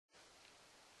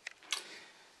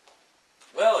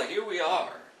Well, here we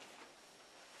are.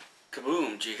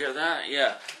 Kaboom, did you hear that?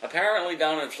 Yeah. Apparently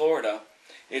down in Florida,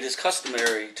 it is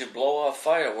customary to blow off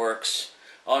fireworks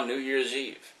on New Year's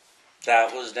Eve.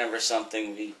 That was never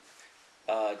something we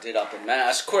did up in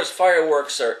Mass. Of course,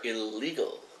 fireworks are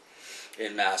illegal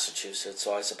in Massachusetts,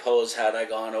 so I suppose had I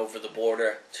gone over the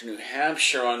border to New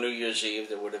Hampshire on New Year's Eve,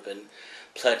 there would have been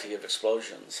plenty of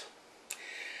explosions.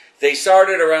 They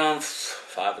started around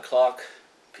 5 o'clock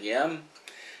p.m.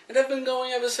 and have been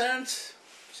going ever since.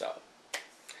 So,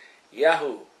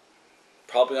 yahoo.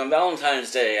 Probably on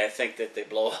Valentine's Day, I think that they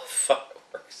blow off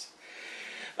fireworks.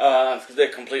 They're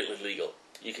completely legal.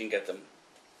 You can get them.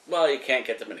 Well, you can't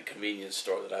get them in a convenience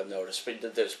store that I've noticed,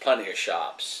 but there's plenty of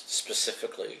shops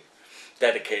specifically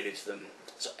dedicated to them.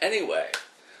 So anyway,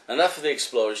 enough of the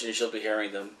explosions. You'll be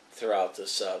hearing them throughout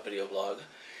this video blog.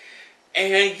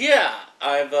 And yeah,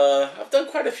 I've done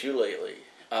quite a few lately,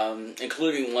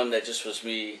 including one that just was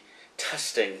me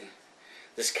testing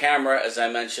this camera. As I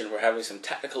mentioned, we're having some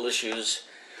technical issues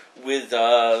with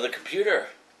the computer.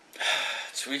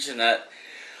 It's reaching that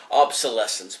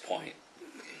obsolescence point.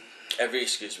 Every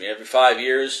 5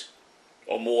 years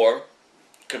or more,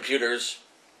 computers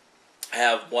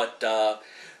have what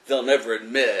they'll never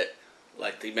admit,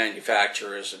 like the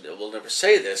manufacturers, and will never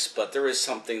say this, but there is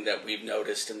something that we've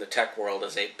noticed in the tech world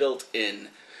as a built-in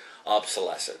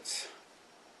obsolescence.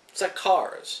 It's like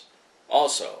cars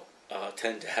also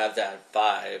tend to have that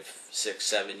 5, 6,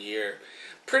 7 year,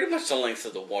 pretty much the length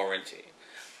of the warranty.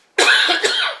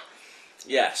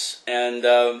 Yes, and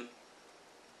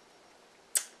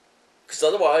because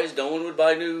otherwise no one would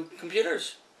buy new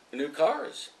computers, new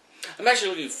cars. I'm actually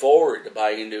looking forward to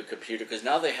buying a new computer because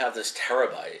now they have this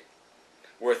terabyte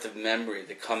worth of memory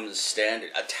that comes standard.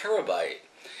 A terabyte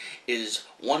is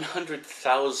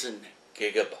 100,000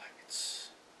 gigabytes.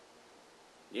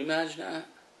 Can you imagine that?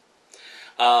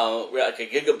 Like a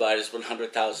gigabyte is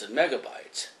 100,000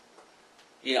 megabytes.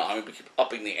 You know, I mean, we keep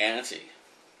upping the ante.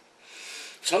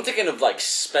 So I'm thinking of like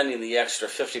spending the extra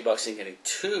 $50 and getting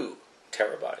 2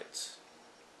 terabytes.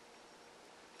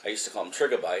 I used to call them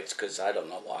trigabytes because I don't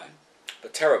know why,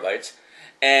 but terabytes.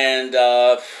 And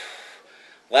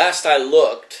last I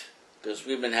looked, because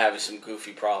we've been having some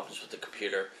goofy problems with the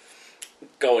computer,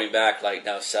 going back like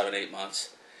now 7, 8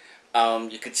 months,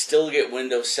 you could still get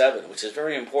Windows 7, which is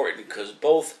very important because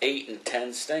both 8 and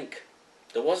 10 stink.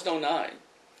 There was no 9.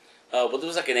 Well, there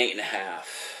was like an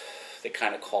 8.5. They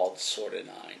kind of called sort of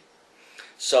 9.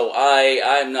 So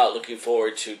I'm not looking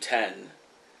forward to 10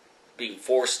 being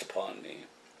forced upon me.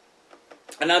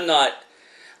 And I'm not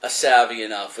savvy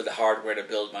enough with the hardware to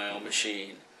build my own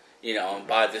machine, you know, and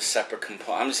buy this separate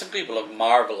component. I mean, some people are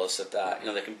marvelous at that. You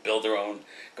know, they can build their own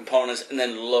components and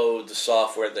then load the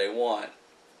software they want.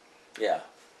 Yeah.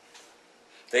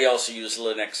 They also use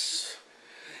Linux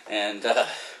and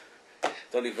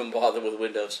don't even bother with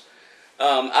Windows.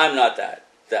 I'm not that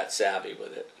savvy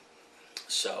with it.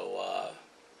 So,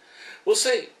 we'll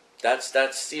see.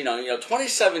 That's you know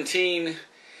 2017.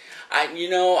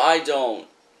 I don't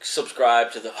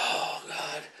subscribe to the, oh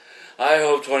God, I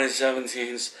hope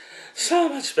 2017's so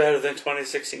much better than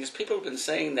 2016. Because people have been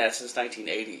saying that since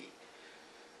 1980.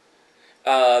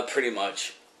 Pretty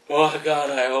much. Oh God,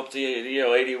 I hope the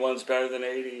 81's better than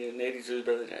 80 and 82's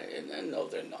better than 80. And no,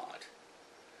 they're not.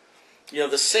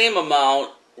 The same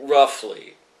amount,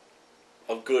 roughly,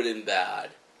 of good and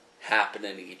bad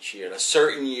happening each year. Now,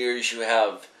 certain years you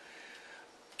have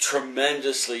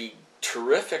tremendously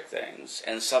terrific things,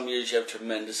 and some years you have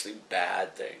tremendously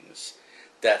bad things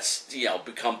that's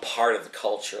become part of the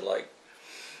culture, like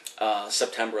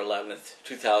September 11th,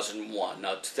 2001.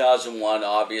 Now 2001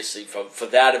 obviously for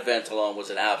that event alone was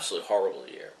an absolutely horrible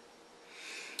year,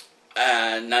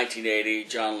 and 1980,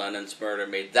 John Lennon's murder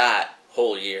made that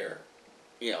whole year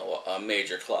a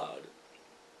major cloud.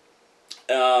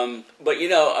 But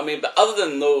other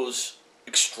than those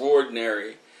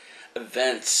extraordinary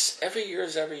events, every year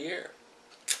is every year.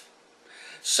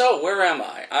 So, where am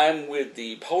I? I'm with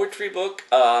the poetry book.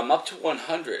 I'm up to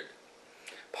 100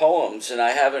 poems, and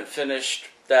I haven't finished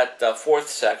that 4th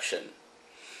section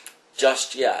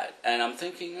just yet. And I'm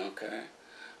thinking, okay,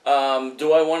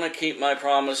 do I want to keep my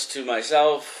promise to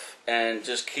myself and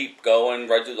just keep going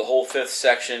right through the whole 5th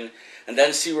section and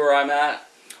then see where I'm at?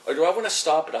 Or do I want to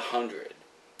stop at 100?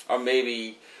 Or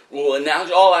maybe, well, in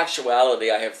all actuality,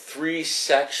 I have 3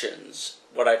 sections,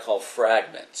 what I call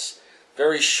fragments.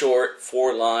 Very short,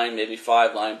 4-line, maybe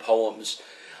 5-line poems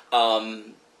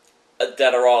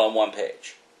that are all on one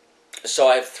page. So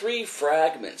I have 3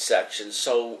 fragment sections.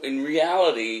 So in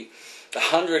reality, the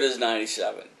 100 is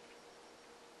 97.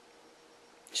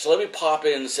 So let me pop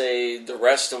in, say, the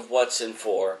rest of what's in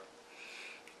 4.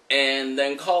 and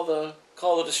then call the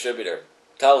distributor.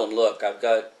 Tell them, look, I've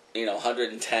got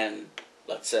 110,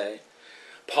 let's say,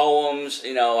 poems.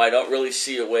 I don't really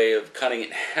see a way of cutting it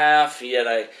in half yet.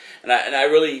 I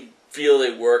really feel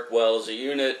they work well as a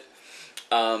unit.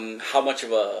 How much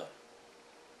of a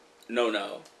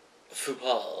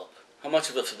how much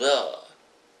of a faux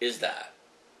is that?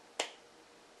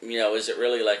 Is it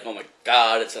really like, oh my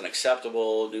God, it's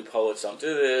unacceptable, new poets don't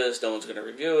do this, no one's going to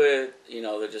review it,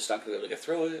 they're just not going to be able to get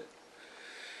through it?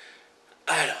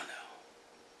 I don't know.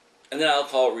 And then I'll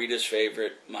call Reader's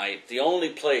Favorite the only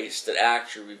place that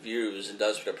actually reviews and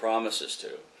does what it promises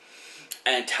to.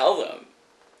 And tell them,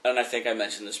 and I think I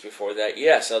mentioned this before, that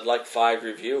yes, I'd like 5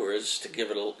 reviewers to give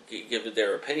it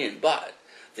their opinion, but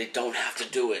they don't have to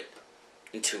do it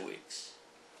in 2 weeks.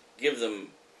 Give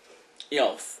them,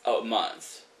 a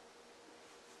month.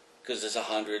 Because there's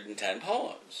 110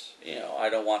 poems. I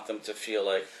don't want them to feel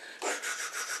like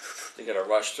they gotta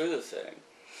rush through the thing.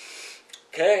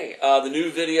 Okay, the new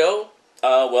video.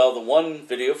 The one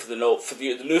video for the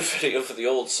new video for the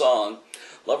old song,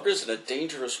 "Lovers in a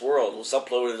Dangerous World," was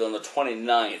uploaded on the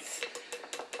 29th.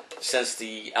 Since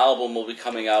the album will be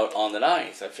coming out on the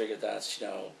 9th, I figured that's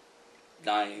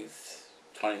 9th,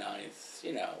 29th,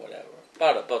 whatever.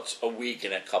 About a week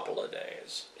and a couple of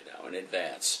days, in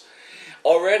advance.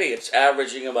 Already, it's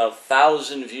averaging about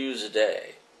 1,000 views a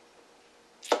day.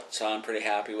 So I'm pretty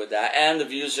happy with that. And the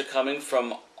views are coming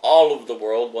from all over the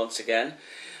world, once again.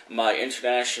 My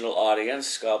international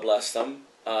audience, God bless them,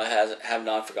 have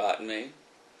not forgotten me.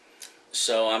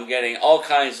 So I'm getting all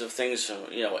kinds of things from,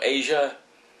 Asia,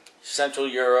 Central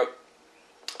Europe,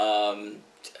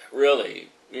 really,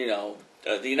 the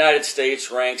United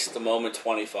States ranks at the moment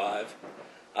 25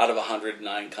 out of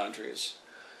 109 countries.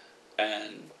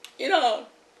 And,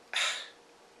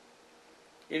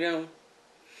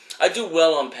 I do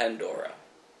well on Pandora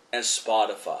and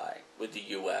Spotify with the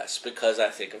US because I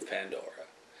think of Pandora.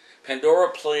 Pandora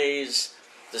plays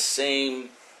the same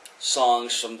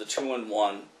songs from the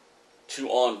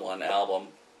 2-on-1 album,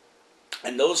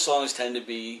 and those songs tend to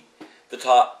be the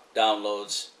top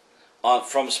downloads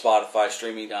from Spotify,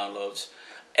 streaming downloads,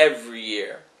 every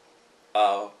year.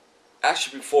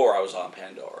 Actually, before I was on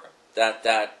Pandora,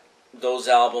 those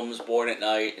albums, Born at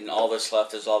Night and All That's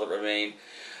Left Is All That Remain,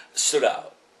 stood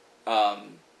out.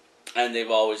 And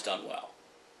they've always done well.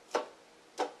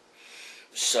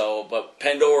 So, but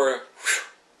Pandora,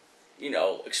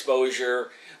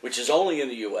 exposure, which is only in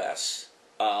the U.S.,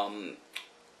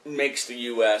 makes the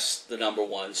U.S. the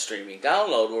 #1 streaming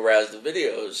download, whereas the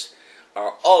videos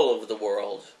are all over the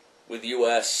world, with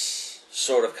U.S.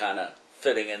 sort of kind of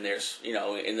fitting in there,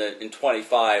 in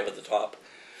 25 of the top,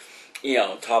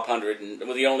 top 100,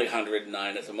 with the only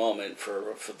 109 at the moment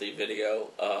for the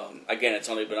video. Again, it's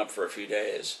only been up for a few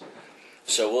days.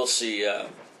 So we'll see,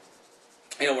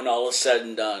 when all is said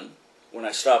and done, when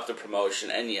I stop the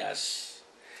promotion, and yes,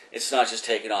 it's not just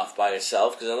taken off by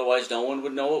itself, because otherwise no one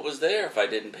would know it was there if I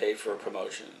didn't pay for a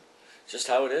promotion. It's just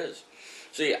how it is.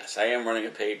 So yes, I am running a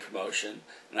paid promotion,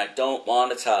 and I don't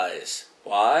monetize.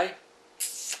 Why?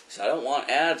 Because I don't want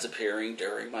ads appearing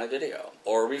during my video,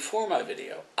 or before my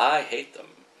video. I hate them.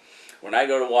 When I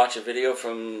go to watch a video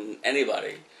from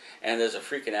anybody, and there's a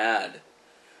freaking ad,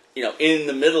 in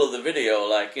the middle of the video,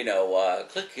 like,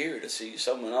 click here to see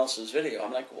someone else's video.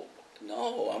 I'm like, well,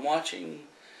 no, I'm watching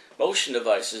Motion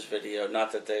Device's video.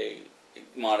 Not that they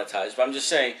monetize, but I'm just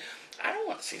saying, I don't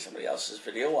want to see somebody else's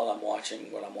video while I'm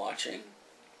watching what I'm watching.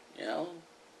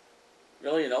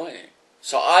 Really annoying.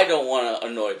 So I don't want to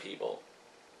annoy people.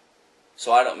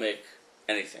 So I don't make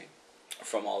anything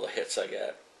from all the hits I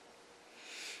get.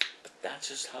 But that's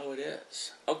just how it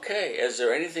is. Okay, is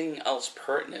there anything else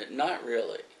pertinent? Not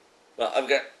really. Well, I've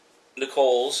got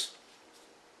Nicole's,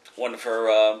 one of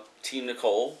her Team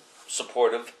Nicole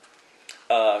supportive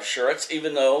shirts.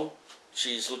 Even though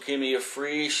she's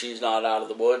leukemia-free, she's not out of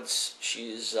the woods.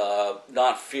 She's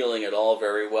not feeling at all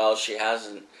very well. She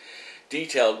hasn't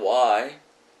detailed why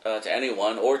to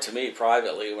anyone, or to me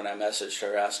privately when I messaged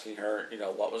her asking her,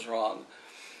 what was wrong.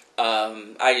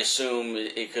 I assume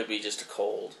it could be just a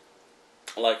cold.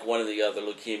 Like one of the other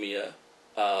leukemia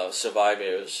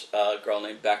survivors, a girl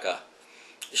named Becca.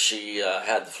 She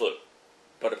had the flu.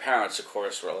 But her parents, of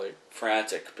course, were really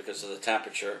frantic because of the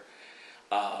temperature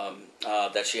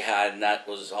that she had, and that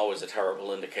was always a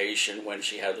terrible indication when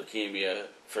she had leukemia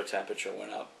if her temperature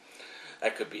went up.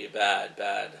 That could be a bad,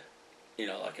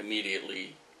 like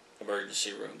immediately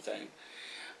emergency room thing.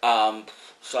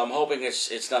 So I'm hoping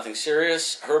it's nothing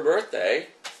serious. Her birthday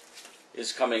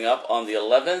is coming up on the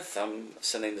 11th. I'm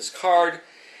sending this card,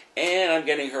 and I'm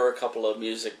getting her a couple of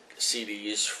music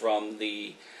CDs from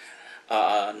the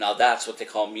Now that's what they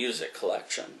call music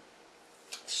collection.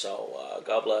 So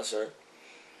God bless her.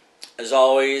 As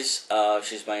always,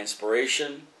 she's my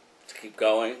inspiration to keep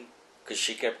going, because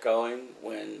she kept going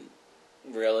when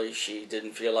really she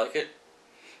didn't feel like it.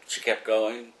 She kept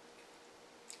going.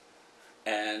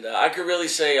 And I could really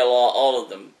say all of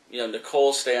them.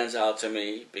 Nicole stands out to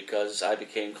me because I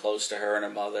became close to her and her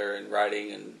mother and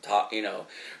writing and talk,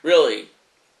 really,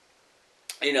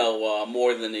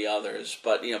 more than the others.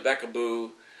 But, Becca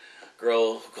Boo,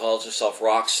 girl who calls herself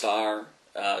Rockstar,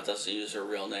 doesn't use her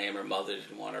real name. Her mother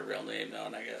didn't want her real name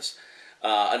known, I guess.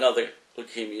 Another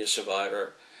leukemia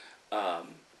survivor.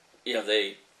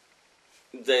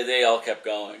 They all kept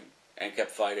going and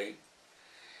kept fighting.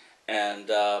 And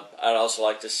I'd also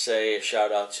like to say a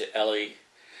shout out to Ellie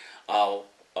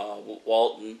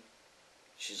Walton.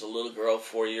 She's a little girl,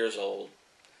 4 years old,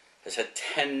 has had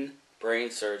 10 brain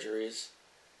surgeries,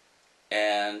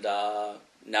 and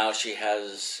now she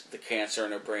has the cancer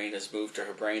in her brain has moved to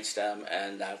her brainstem,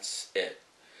 and that's it.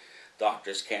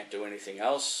 Doctors can't do anything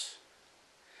else.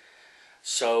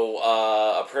 So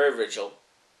a prayer vigil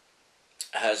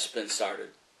has been started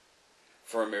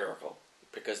for a miracle,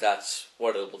 because that's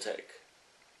what it will take.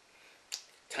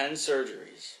 10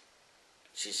 surgeries.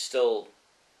 She's still,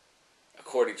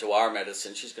 according to our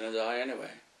medicine, she's going to die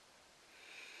anyway.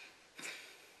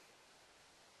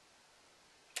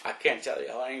 I can't tell you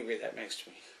how angry that makes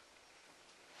me.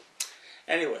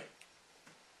 Anyway,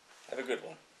 have a good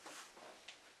one.